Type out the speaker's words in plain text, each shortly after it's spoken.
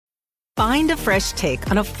Find a fresh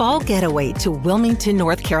take on a fall getaway to Wilmington,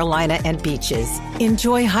 North Carolina and beaches.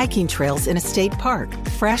 Enjoy hiking trails in a state park,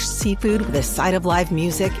 fresh seafood with a side of live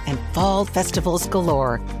music, and fall festivals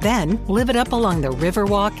galore. Then live it up along the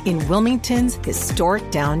Riverwalk in Wilmington's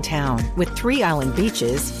historic downtown. With 3 island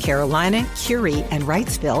beaches, Carolina, Curie, and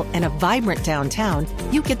Wrightsville, and a vibrant downtown,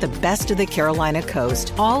 you get the best of the Carolina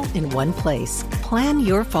coast all in one place. Plan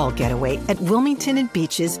your fall getaway at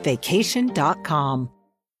WilmingtonandBeachesVacation.com.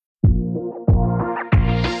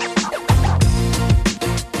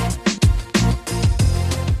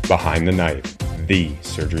 Behind the Knife, the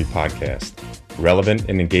surgery podcast. Relevant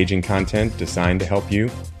and engaging content designed to help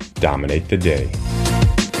you dominate the day.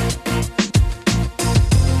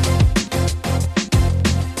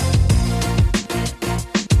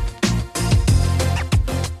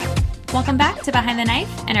 Welcome back to Behind the Knife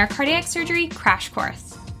and our cardiac surgery crash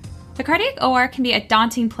course. The cardiac OR can be a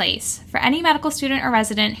daunting place for any medical student or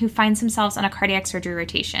resident who finds themselves on a cardiac surgery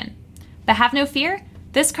rotation. But have no fear.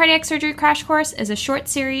 This cardiac surgery crash course is a short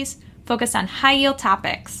series focused on high-yield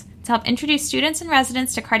topics to help introduce students and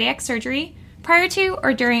residents to cardiac surgery prior to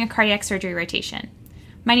or during a cardiac surgery rotation.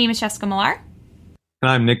 My name is Jessica Millar.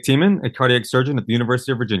 And I'm Nick Tiemann, a cardiac surgeon at the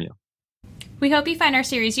University of Virginia. We hope you find our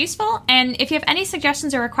series useful, and if you have any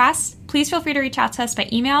suggestions or requests, please feel free to reach out to us by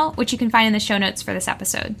email, which you can find in the show notes for this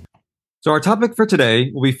episode. So our topic for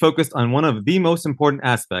today will be focused on one of the most important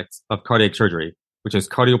aspects of cardiac surgery, which is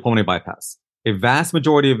cardiopulmonary bypass. A vast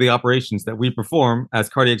majority of the operations that we perform as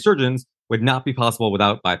cardiac surgeons would not be possible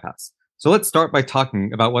without bypass. So let's start by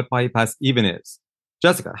talking about what bypass even is.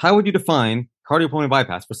 Jessica, how would you define cardiopulmonary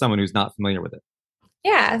bypass for someone who's not familiar with it?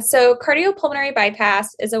 Yeah, so cardiopulmonary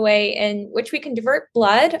bypass is a way in which we can divert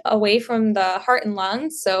blood away from the heart and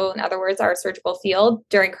lungs, so in other words, our surgical field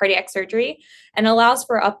during cardiac surgery, and allows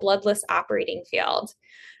for a bloodless operating field.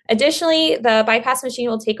 Additionally, the bypass machine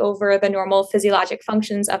will take over the normal physiologic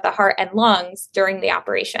functions of the heart and lungs during the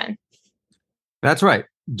operation. That's right.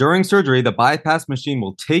 During surgery, the bypass machine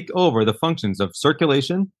will take over the functions of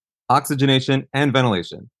circulation, oxygenation, and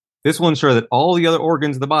ventilation. This will ensure that all the other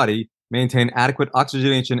organs of the body maintain adequate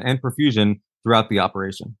oxygenation and perfusion throughout the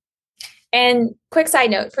operation. And quick side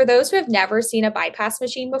note, for those who have never seen a bypass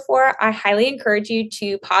machine before, I highly encourage you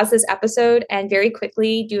to pause this episode and very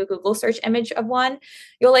quickly do a Google search image of one.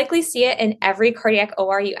 You'll likely see it in every cardiac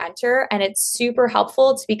OR you enter, and it's super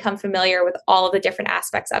helpful to become familiar with all of the different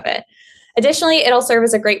aspects of it. Additionally, it'll serve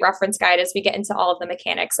as a great reference guide as we get into all of the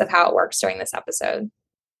mechanics of how it works during this episode.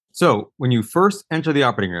 So when you first enter the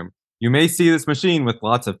operating room, you may see this machine with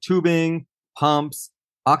lots of tubing, pumps,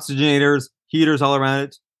 oxygenators, heaters all around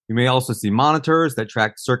it. You may also see monitors that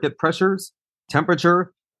track circuit pressures,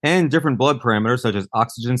 temperature, and different blood parameters such as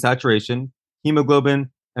oxygen saturation, hemoglobin,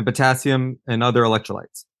 and potassium and other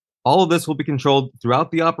electrolytes. All of this will be controlled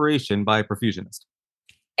throughout the operation by a perfusionist.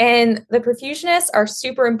 And the perfusionists are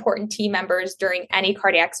super important team members during any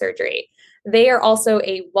cardiac surgery. They are also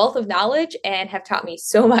a wealth of knowledge and have taught me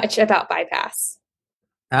so much about bypass.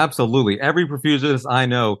 Absolutely. Every perfusionist I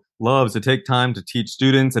know loves to take time to teach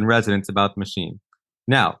students and residents about the machine.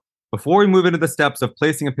 Now, before we move into the steps of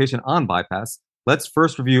placing a patient on bypass, let's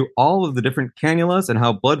first review all of the different cannulas and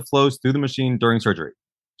how blood flows through the machine during surgery.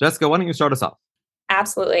 Jessica, why don't you start us off?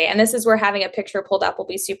 Absolutely. And this is where having a picture pulled up will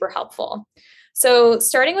be super helpful. So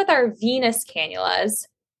starting with our venous cannulas,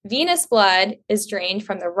 venous blood is drained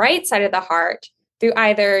from the right side of the heart through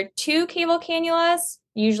either 2 cable cannulas,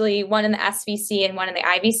 usually one in the SVC and one in the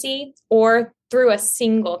IVC, or through a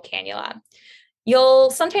single cannula. You'll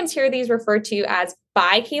sometimes hear these referred to as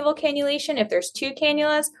bicable cannulation if there's 2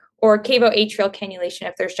 cannulas, or cavoatrial cannulation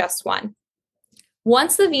if there's just one.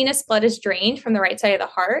 Once the venous blood is drained from the right side of the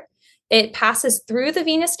heart, it passes through the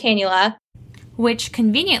venous cannula, which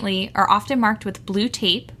conveniently are often marked with blue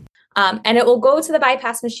tape, and it will go to the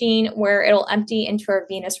bypass machine where it'll empty into our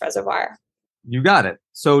venous reservoir. You got it.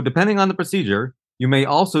 So depending on the procedure, you may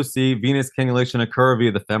also see venous cannulation occur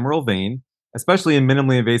via the femoral vein, especially in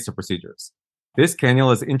minimally invasive procedures. This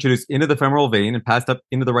cannula is introduced into the femoral vein and passed up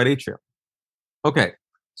into the right atrium. Okay,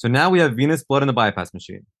 so now we have venous blood in the bypass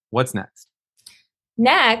machine. What's next?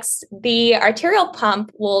 Next, the arterial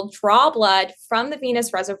pump will draw blood from the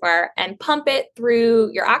venous reservoir and pump it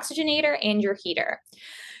through your oxygenator and your heater.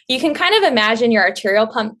 You can kind of imagine your arterial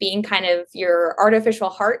pump being kind of your artificial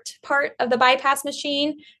heart part of the bypass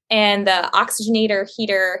machine, and the oxygenator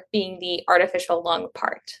heater being the artificial lung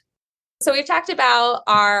part. So we've talked about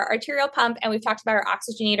our arterial pump and we've talked about our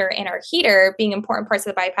oxygenator and our heater being important parts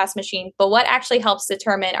of the bypass machine, but what actually helps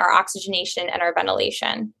determine our oxygenation and our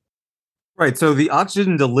ventilation? Right. So the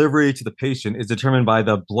oxygen delivery to the patient is determined by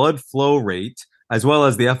the blood flow rate as well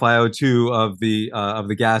as the FiO2 of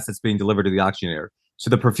the gas that's being delivered to the oxygenator. So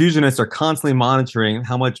the perfusionists are constantly monitoring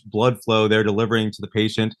how much blood flow they're delivering to the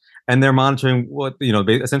patient, and they're monitoring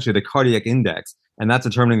essentially the cardiac index, and that's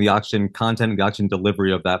determining the oxygen content and the oxygen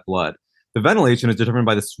delivery of that blood. The ventilation is determined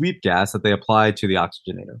by the sweep gas that they apply to the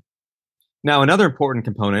oxygenator. Now, another important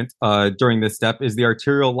component during this step is the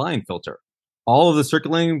arterial line filter. All of the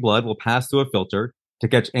circulating blood will pass through a filter to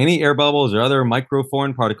catch any air bubbles or other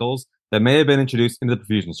microforeign particles that may have been introduced into the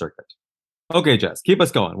perfusion circuit. Okay, Jess, keep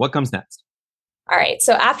us going. What comes next? All right,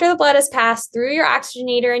 so after the blood is passed through your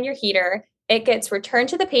oxygenator and your heater, it gets returned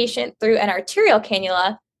to the patient through an arterial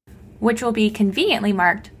cannula, which will be conveniently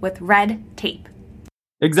marked with red tape.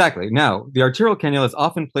 Exactly. Now, the arterial cannula is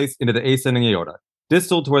often placed into the ascending aorta,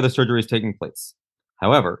 distal to where the surgery is taking place.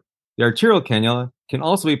 However, the arterial cannula can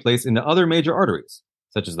also be placed into other major arteries,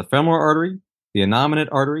 such as the femoral artery, the innominate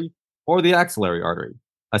artery, or the axillary artery,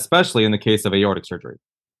 especially in the case of aortic surgery.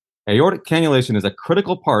 Aortic cannulation is a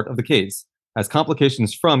critical part of the case, as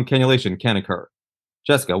complications from cannulation can occur.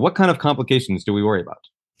 Jessica, what kind of complications do we worry about?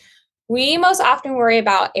 We most often worry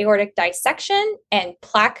about aortic dissection and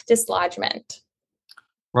plaque dislodgement.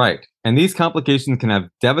 Right, and these complications can have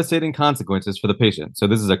devastating consequences for the patient, so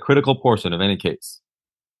this is a critical portion of any case.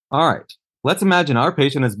 All right, let's imagine our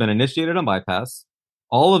patient has been initiated on bypass,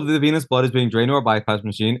 all of the venous blood is being drained to our bypass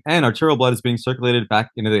machine, and arterial blood is being circulated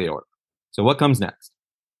back into the aorta. So what comes next?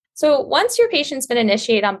 So once your patient's been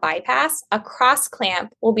initiated on bypass, a cross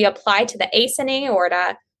clamp will be applied to the ascending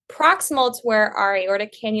aorta proximal to where our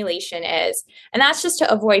aortic cannulation is. And that's just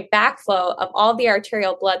to avoid backflow of all the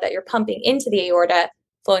arterial blood that you're pumping into the aorta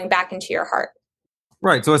flowing back into your heart.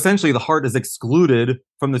 Right. So essentially the heart is excluded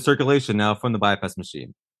from the circulation now from the bypass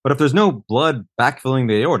machine. But if there's no blood backfilling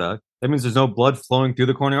the aorta, that means there's no blood flowing through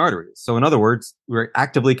the coronary arteries. So in other words, we're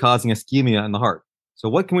actively causing ischemia in the heart. So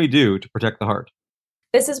what can we do to protect the heart?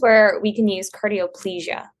 This is where we can use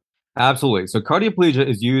cardioplegia. Absolutely. So cardioplegia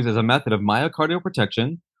is used as a method of myocardial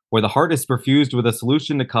protection, where the heart is perfused with a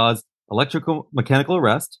solution to cause electrical mechanical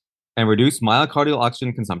arrest and reduce myocardial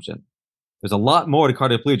oxygen consumption. There's a lot more to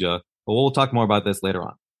cardioplegia, but we'll talk more about this later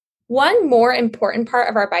on. One more important part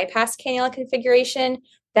of our bypass cannula configuration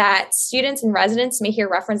that students and residents may hear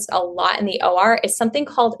referenced a lot in the OR is something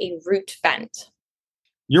called a root vent.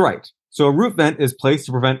 You're right. So a root vent is placed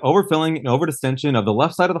to prevent overfilling and overdistension of the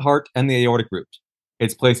left side of the heart and the aortic root.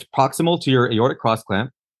 It's placed proximal to your aortic cross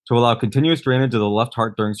clamp to allow continuous drainage of the left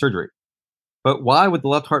heart during surgery. But why would the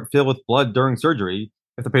left heart fill with blood during surgery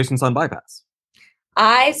if the patient's on bypass?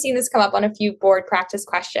 I've seen this come up on a few board practice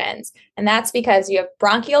questions, and that's because you have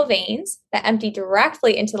bronchial veins that empty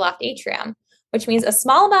directly into the left atrium, which means a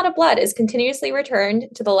small amount of blood is continuously returned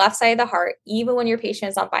to the left side of the heart, even when your patient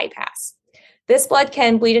is on bypass. This blood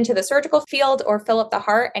can bleed into the surgical field or fill up the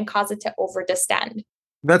heart and cause it to overdistend.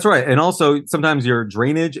 That's right. And also, sometimes your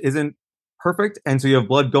drainage isn't perfect, and so you have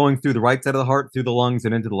blood going through the right side of the heart, through the lungs,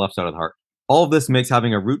 and into the left side of the heart. All of this makes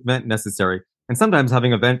having a root vent necessary, and sometimes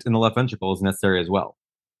having a vent in the left ventricle is necessary as well.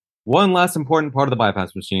 One last important part of the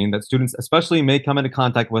bypass machine that students especially may come into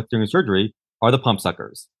contact with during surgery are the pump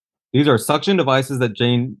suckers. These are suction devices that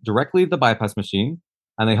drain directly to the bypass machine,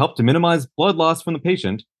 and they help to minimize blood loss from the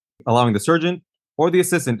patient, allowing the surgeon or the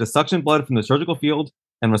assistant to suction blood from the surgical field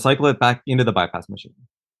and recycle it back into the bypass machine.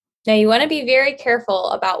 Now, you want to be very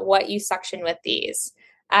careful about what you suction with these.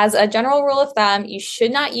 As a general rule of thumb, you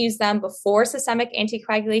should not use them before systemic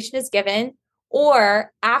anticoagulation is given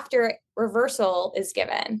or after reversal is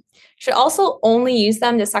given. You should also only use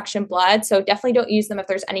them to suction blood, so definitely don't use them if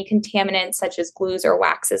there's any contaminants such as glues or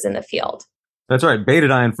waxes in the field. That's right.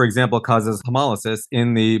 Betadine, for example, causes hemolysis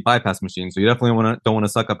in the bypass machine, so you definitely don't want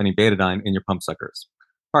to suck up any betadine in your pump suckers.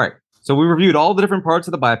 All right, so we reviewed all the different parts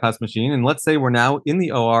of the bypass machine, and let's say we're now in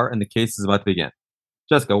the OR and the case is about to begin.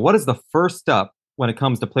 Jessica, what is the first step when it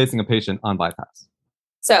comes to placing a patient on bypass?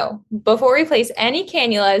 So before we place any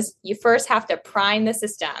cannulas, you first have to prime the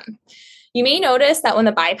system. You may notice that when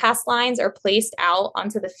the bypass lines are placed out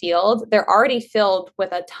onto the field, they're already filled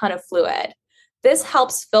with a ton of fluid. This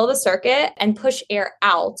helps fill the circuit and push air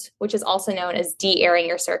out, which is also known as de-airing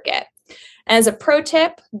your circuit. And as a pro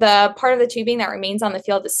tip, the part of the tubing that remains on the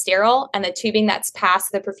field is sterile, and the tubing that's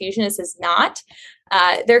past the perfusionist is not.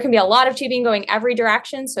 There can be a lot of tubing going every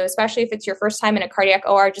direction, so especially if it's your first time in a cardiac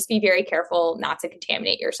OR, just be very careful not to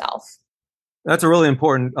contaminate yourself. That's a really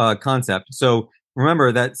important concept. So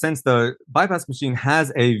remember that since the bypass machine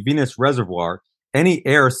has a venous reservoir, any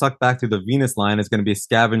air sucked back through the venous line is going to be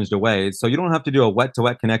scavenged away. So you don't have to do a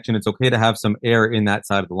wet-to-wet connection. It's okay to have some air in that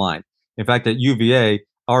side of the line. In fact, at UVA,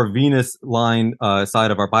 our venous line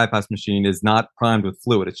side of our bypass machine is not primed with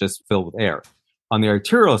fluid. It's just filled with air. On the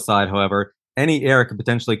arterial side, however, any error could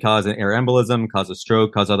potentially cause an air embolism, cause a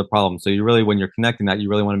stroke, cause other problems. So you really, when you're connecting that, you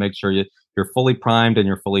really want to make sure you're fully primed and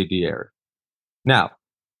you're fully de-aired. Now,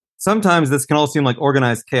 sometimes this can all seem like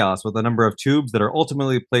organized chaos with a number of tubes that are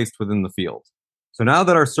ultimately placed within the field. So now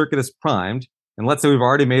that our circuit is primed, and let's say we've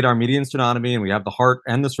already made our median sternotomy and we have the heart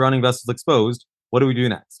and the surrounding vessels exposed, what do we do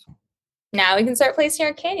next? Now we can start placing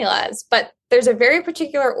our cannulas, but there's a very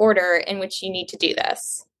particular order in which you need to do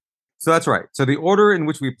this. So that's right. So the order in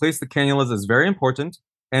which we place the cannulas is very important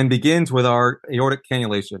and begins with our aortic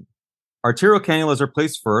cannulation. Arterial cannulas are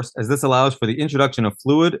placed first, as this allows for the introduction of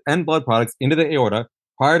fluid and blood products into the aorta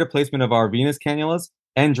prior to placement of our venous cannulas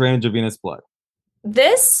and drainage of venous blood.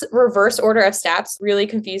 This reverse order of steps really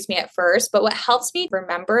confused me at first, but what helps me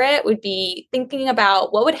remember it would be thinking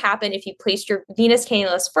about what would happen if you placed your venous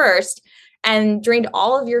cannulas first and drained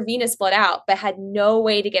all of your venous blood out, but had no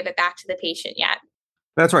way to give it back to the patient yet.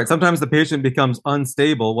 That's right. Sometimes the patient becomes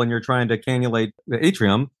unstable when you're trying to cannulate the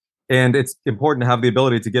atrium, and it's important to have the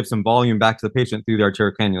ability to give some volume back to the patient through the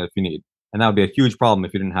arterial cannula if you need. And that would be a huge problem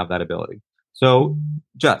if you didn't have that ability. So,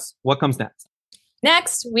 Jess, what comes next?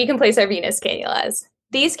 Next, we can place our venous cannulas.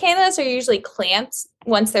 These cannulas are usually clamped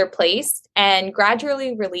once they're placed and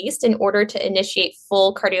gradually released in order to initiate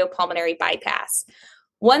full cardiopulmonary bypass.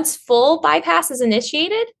 Once full bypass is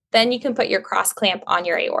initiated, then you can put your cross clamp on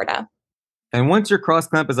your aorta. And once your cross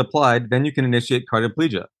clamp is applied, then you can initiate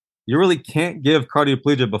cardioplegia. You really can't give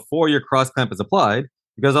cardioplegia before your cross clamp is applied,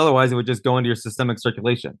 because otherwise it would just go into your systemic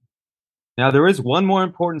circulation. Now, there is one more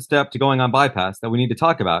important step to going on bypass that we need to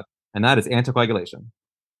talk about, and that is anticoagulation.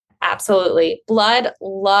 Absolutely. Blood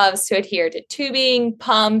loves to adhere to tubing,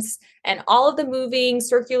 pumps, and all of the moving,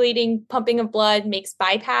 circulating, pumping of blood makes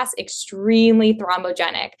bypass extremely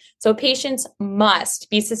thrombogenic. So patients must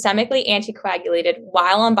be systemically anticoagulated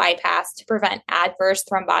while on bypass to prevent adverse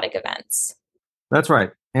thrombotic events. That's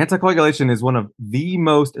right. Anticoagulation is one of the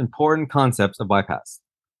most important concepts of bypass.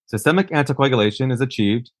 Systemic anticoagulation is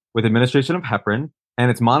achieved with administration of heparin,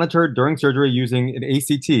 and it's monitored during surgery using an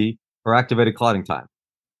ACT, or activated clotting time.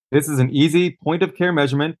 This is an easy point-of-care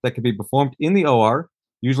measurement that can be performed in the OR,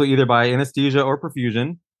 usually either by anesthesia or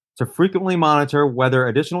perfusion, to frequently monitor whether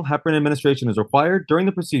additional heparin administration is required during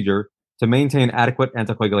the procedure to maintain adequate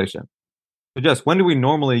anticoagulation. So Jess, when do we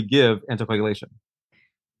normally give anticoagulation?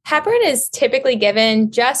 Heparin is typically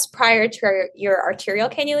given just prior to your arterial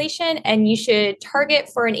cannulation, and you should target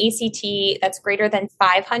for an ACT that's greater than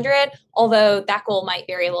 500, although that goal might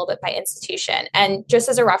vary a little bit by institution. And just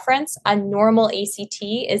as a reference, a normal ACT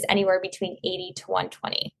is anywhere between 80 to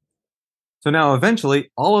 120. So now eventually,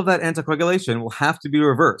 all of that anticoagulation will have to be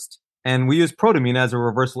reversed, and we use protamine as a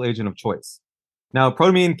reversal agent of choice. Now,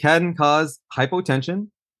 protamine can cause hypotension,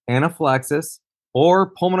 anaphylaxis, or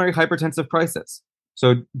pulmonary hypertensive crisis.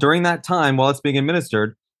 So during that time, while it's being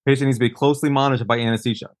administered, the patient needs to be closely monitored by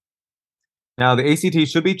anesthesia. Now, the ACT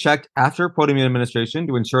should be checked after protamine administration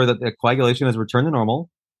to ensure that the coagulation has returned to normal.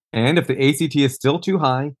 And if the ACT is still too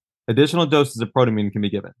high, additional doses of protamine can be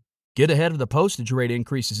given. Get ahead of the postage rate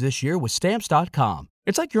increases this year with Stamps.com.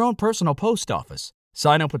 It's like your own personal post office.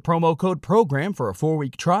 Sign up with promo code PROGRAM for a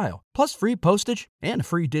 4-week trial, plus free postage and a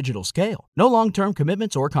free digital scale. No long-term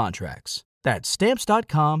commitments or contracts. That's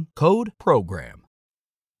Stamps.com, code PROGRAM.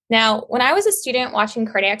 Now, when I was a student watching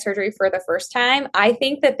cardiac surgery for the first time, I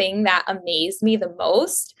think the thing that amazed me the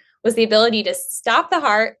most was the ability to stop the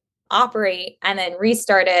heart, operate, and then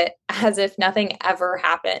restart it as if nothing ever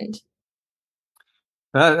happened.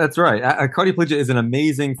 That's right. Cardioplegia is an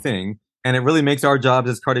amazing thing, and it really makes our jobs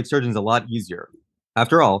as cardiac surgeons a lot easier.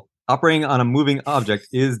 After all, operating on a moving object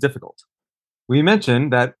is difficult. We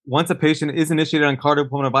mentioned that once a patient is initiated on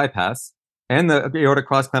cardiopulmonary bypass and the aortic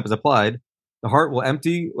cross clamp is applied, the heart will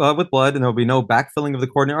empty with blood, and there will be no backfilling of the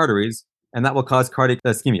coronary arteries, and that will cause cardiac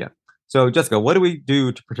ischemia. So, Jessica, what do we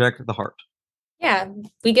do to protect the heart? Yeah,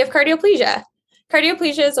 we give cardioplegia.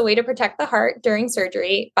 Cardioplegia is a way to protect the heart during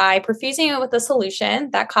surgery by perfusing it with a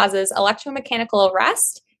solution that causes electromechanical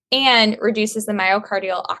arrest and reduces the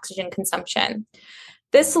myocardial oxygen consumption.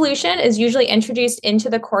 This solution is usually introduced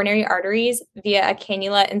into the coronary arteries via a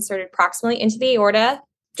cannula inserted proximally into the aorta,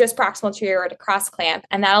 just proximal to your aortic cross clamp,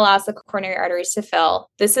 and that allows the coronary arteries to fill.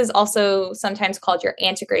 This is also sometimes called your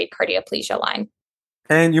antegrade cardioplegia line.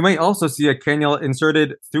 And you might also see a cannula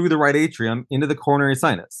inserted through the right atrium into the coronary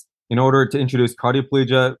sinus in order to introduce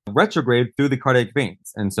cardioplegia retrograde through the cardiac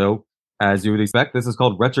veins. And so, as you would expect, this is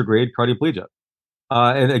called retrograde cardioplegia.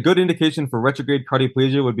 And a good indication for retrograde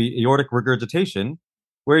cardioplegia would be aortic regurgitation,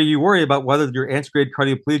 where you worry about whether your antegrade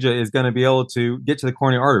cardioplegia is going to be able to get to the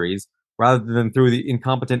coronary arteries rather than through the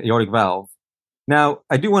incompetent aortic valve. Now,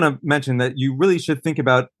 I do want to mention that you really should think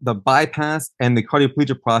about the bypass and the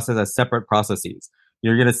cardioplegia process as separate processes.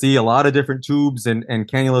 You're going to see a lot of different tubes and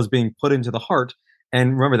cannulas being put into the heart.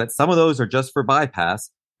 And remember that some of those are just for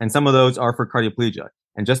bypass and some of those are for cardioplegia.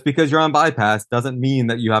 And just because you're on bypass doesn't mean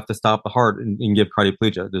that you have to stop the heart and give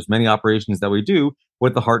cardioplegia. There's many operations that we do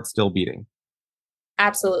with the heart still beating.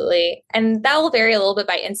 Absolutely. And that will vary a little bit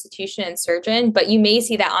by institution and surgeon, but you may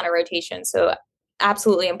see that on a rotation. So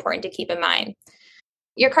absolutely important to keep in mind.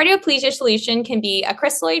 Your cardioplegia solution can be a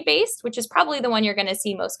crystalloid based, which is probably the one you're going to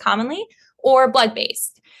see most commonly, or blood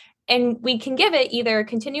based. And we can give it either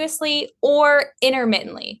continuously or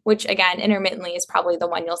intermittently, which again, intermittently is probably the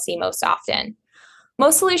one you'll see most often.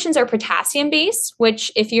 Most solutions are potassium based,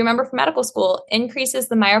 which, if you remember from medical school, increases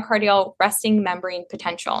the myocardial resting membrane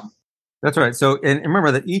potential. That's right. So, and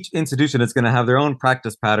remember that each institution is going to have their own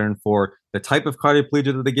practice pattern for the type of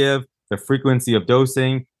cardioplegia that they give, the frequency of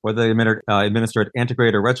dosing, whether they administer it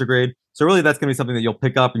antegrade or retrograde. So really, that's going to be something that you'll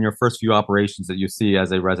pick up in your first few operations that you see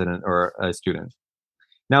as a resident or a student.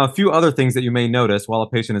 Now, a few other things that you may notice while a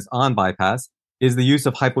patient is on bypass is the use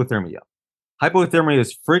of hypothermia. Hypothermia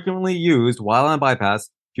is frequently used while on bypass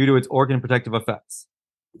due to its organ protective effects.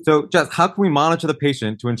 So, Jess, how can we monitor the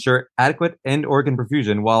patient to ensure adequate end organ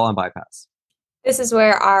perfusion while on bypass? This is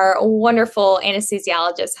where our wonderful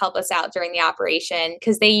anesthesiologists help us out during the operation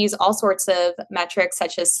because they use all sorts of metrics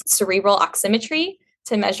such as cerebral oximetry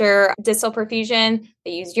to measure distal perfusion.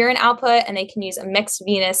 They use urine output, and they can use a mixed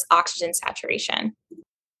venous oxygen saturation.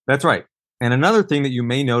 That's right. And another thing that you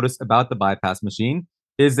may notice about the bypass machine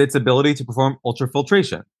is its ability to perform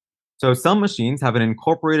ultrafiltration. So some machines have an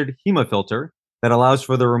incorporated hemofilter that allows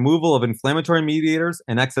for the removal of inflammatory mediators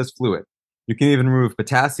and excess fluid. You can even remove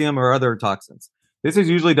potassium or other toxins. This is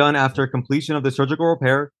usually done after completion of the surgical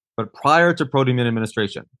repair, but prior to protein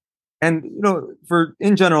administration. And,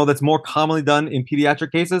 in general, that's more commonly done in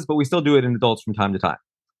pediatric cases, but we still do it in adults from time to time.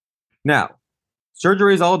 Now,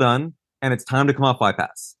 surgery is all done, and it's time to come off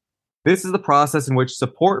bypass. This is the process in which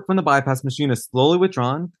support from the bypass machine is slowly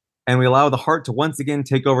withdrawn, and we allow the heart to once again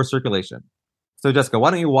take over circulation. So, Jessica, why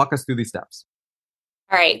don't you walk us through these steps?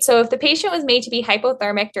 All right. So if the patient was made to be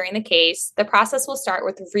hypothermic during the case, the process will start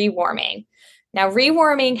with rewarming. Now,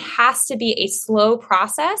 rewarming has to be a slow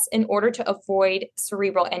process in order to avoid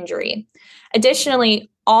cerebral injury.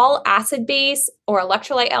 Additionally, all acid base or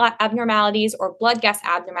electrolyte abnormalities or blood gas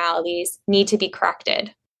abnormalities need to be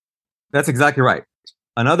corrected. That's exactly right.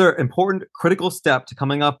 Another important critical step to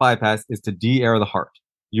coming off bypass is to de-air the heart.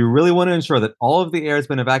 You really want to ensure that all of the air has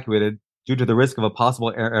been evacuated due to the risk of a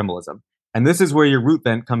possible air embolism. And this is where your root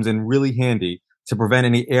vent comes in really handy to prevent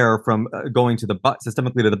any air from going to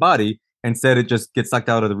systemically to the body. Instead, it just gets sucked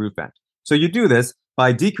out of the root vent. So you do this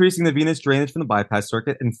by decreasing the venous drainage from the bypass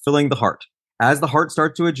circuit and filling the heart. As the heart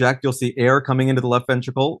starts to eject, you'll see air coming into the left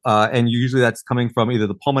ventricle, and usually that's coming from either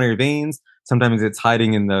the pulmonary veins, sometimes it's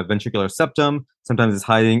hiding in the ventricular septum, sometimes it's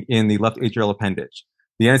hiding in the left atrial appendage.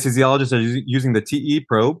 The anesthesiologists are using the TE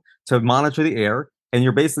probe to monitor the air, and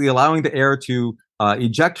you're basically allowing the air to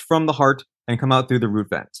eject from the heart and come out through the root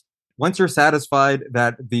vent. Once you're satisfied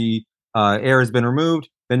that the air has been removed,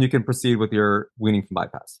 then you can proceed with your weaning from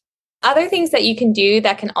bypass. Other things that you can do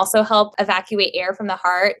that can also help evacuate air from the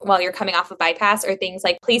heart while you're coming off of bypass are things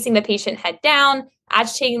like placing the patient head down,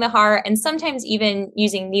 agitating the heart, and sometimes even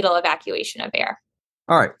using needle evacuation of air.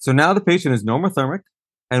 All right, so now the patient is normothermic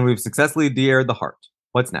and we've successfully de-aired the heart.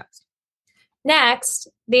 What's next? Next,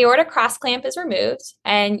 the aortic cross clamp is removed,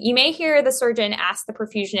 and you may hear the surgeon ask the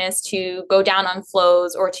perfusionist to go down on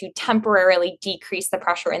flows or to temporarily decrease the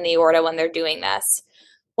pressure in the aorta when they're doing this.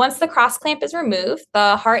 Once the cross clamp is removed,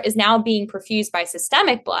 the heart is now being perfused by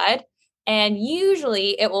systemic blood, and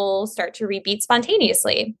usually it will start to rebeat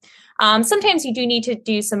spontaneously. Sometimes you do need to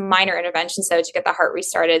do some minor interventions, though, to get the heart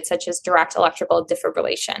restarted, such as direct electrical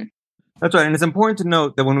defibrillation. That's right. And it's important to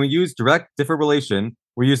note that when we use direct defibrillation,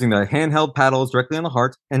 we're using the handheld paddles directly on the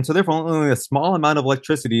heart. And so therefore, only a small amount of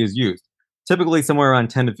electricity is used, typically somewhere around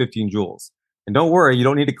 10 to 15 joules. And don't worry, you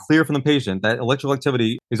don't need to clear from the patient. That electrical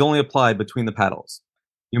activity is only applied between the paddles.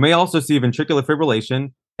 You may also see ventricular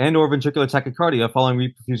fibrillation and or ventricular tachycardia following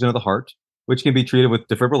reperfusion of the heart, which can be treated with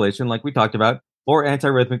defibrillation like we talked about, or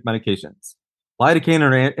antiarrhythmic medications.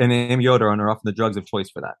 Lidocaine and amiodarone are often the drugs of choice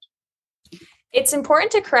for that. It's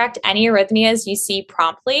important to correct any arrhythmias you see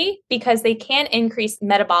promptly because they can increase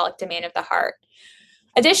metabolic demand of the heart.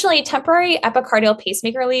 Additionally, temporary epicardial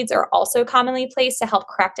pacemaker leads are also commonly placed to help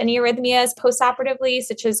correct any arrhythmias postoperatively,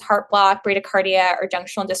 such as heart block, bradycardia, or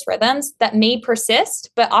junctional dysrhythms that may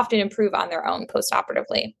persist, but often improve on their own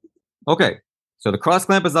postoperatively. Okay, so the cross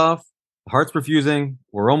clamp is off, the heart's perfusing,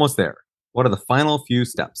 we're almost there. What are the final few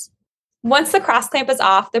steps? Once the cross clamp is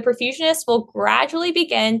off, the perfusionist will gradually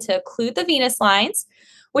begin to occlude the venous lines,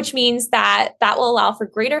 which means that will allow for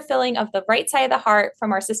greater filling of the right side of the heart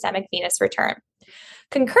from our systemic venous return.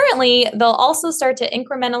 Concurrently, they'll also start to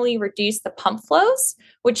incrementally reduce the pump flows,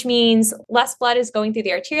 which means less blood is going through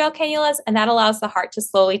the arterial cannulas, and that allows the heart to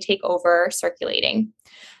slowly take over circulating.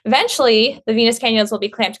 Eventually, the venous cannulas will be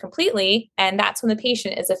clamped completely, and that's when the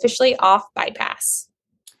patient is officially off bypass.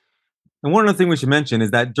 And one other thing we should mention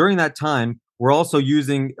is that during that time, we're also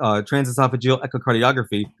using transesophageal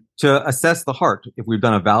echocardiography to assess the heart. If we've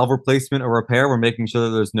done a valve replacement or repair, we're making sure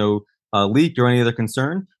that there's no leak or any other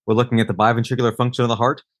concern. We're looking at the biventricular function of the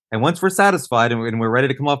heart. And once we're satisfied and we're ready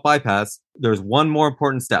to come off bypass, there's one more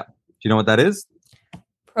important step. Do you know what that is?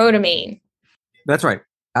 Protamine. That's right.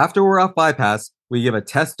 After we're off bypass, we give a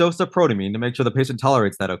test dose of protamine to make sure the patient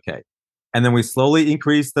tolerates that okay. And then we slowly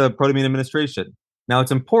increase the protamine administration. Now,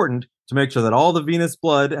 it's important to make sure that all the venous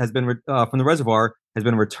blood has been from the reservoir has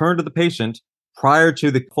been returned to the patient prior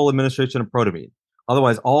to the full administration of protamine.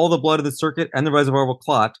 Otherwise, all the blood of the circuit and the reservoir will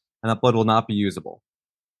clot, and that blood will not be usable.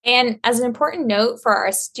 And as an important note for our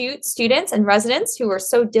astute students and residents who are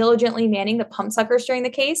so diligently manning the pump suckers during the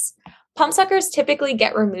case, pump suckers typically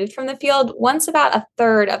get removed from the field once about a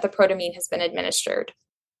third of the protamine has been administered.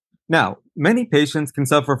 Now, many patients can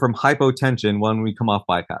suffer from hypotension when we come off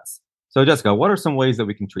bypass. So, Jessica, what are some ways that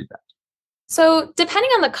we can treat that? So,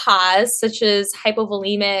 depending on the cause, such as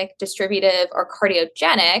hypovolemic, distributive, or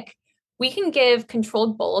cardiogenic, we can give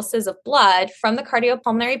controlled boluses of blood from the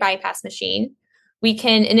cardiopulmonary bypass machine. We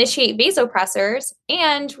can initiate vasopressors,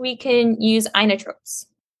 and we can use inotropes.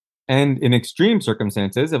 And in extreme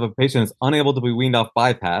circumstances, if a patient is unable to be weaned off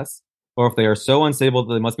bypass, or if they are so unstable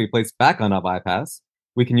that they must be placed back on a bypass,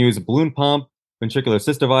 we can use a balloon pump, ventricular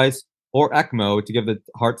assist device, or ECMO to give the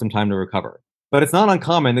heart some time to recover. But it's not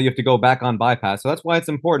uncommon that you have to go back on bypass. So that's why it's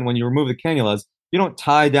important when you remove the cannulas, you don't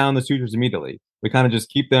tie down the sutures immediately. We kind of just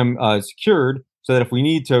keep them secured so that if we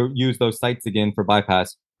need to use those sites again for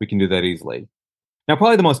bypass, we can do that easily. Now,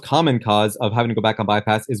 probably the most common cause of having to go back on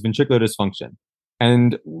bypass is ventricular dysfunction.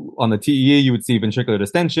 And on the TEE, you would see ventricular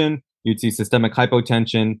distension, you'd see systemic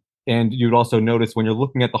hypotension, and you'd also notice when you're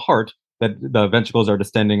looking at the heart that the ventricles are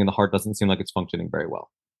distending and the heart doesn't seem like it's functioning very well.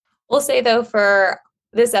 We'll say, though, for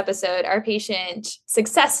this episode, our patient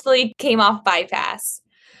successfully came off bypass.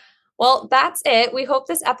 Well, that's it. We hope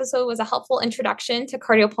this episode was a helpful introduction to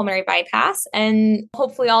cardiopulmonary bypass, and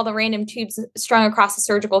hopefully all the random tubes strung across the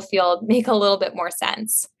surgical field make a little bit more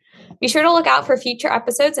sense. Be sure to look out for future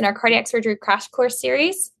episodes in our cardiac surgery crash course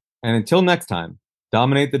series. And until next time,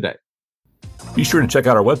 dominate the day. Be sure to check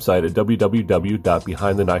out our website at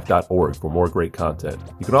www.behindtheknife.org for more great content.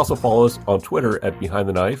 You can also follow us on Twitter at Behind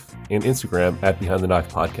the Knife and Instagram at Behind the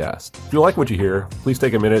Knife Podcast. If you like what you hear, please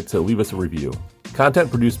take a minute to leave us a review. Content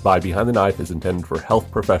produced by Behind the Knife is intended for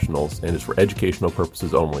health professionals and is for educational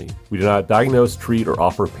purposes only. We do not diagnose, treat, or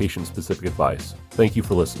offer patient-specific advice. Thank you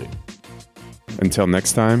for listening. Until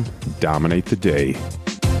next time, dominate the day.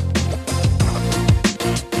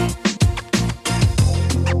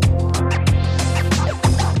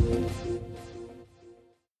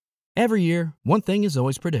 Every year, one thing is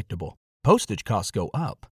always predictable. Postage costs go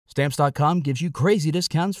up. Stamps.com gives you crazy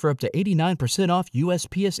discounts for up to 89% off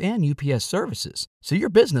USPS and UPS services, so your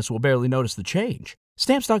business will barely notice the change.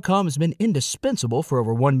 Stamps.com has been indispensable for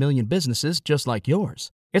over 1 million businesses just like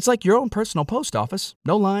yours. It's like your own personal post office.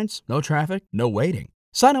 No lines, no traffic, no waiting.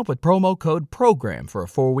 Sign up with promo code PROGRAM for a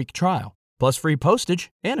 4-week trial, plus free postage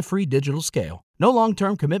and a free digital scale. No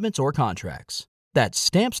long-term commitments or contracts. That's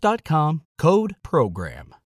Stamps.com, code PROGRAM.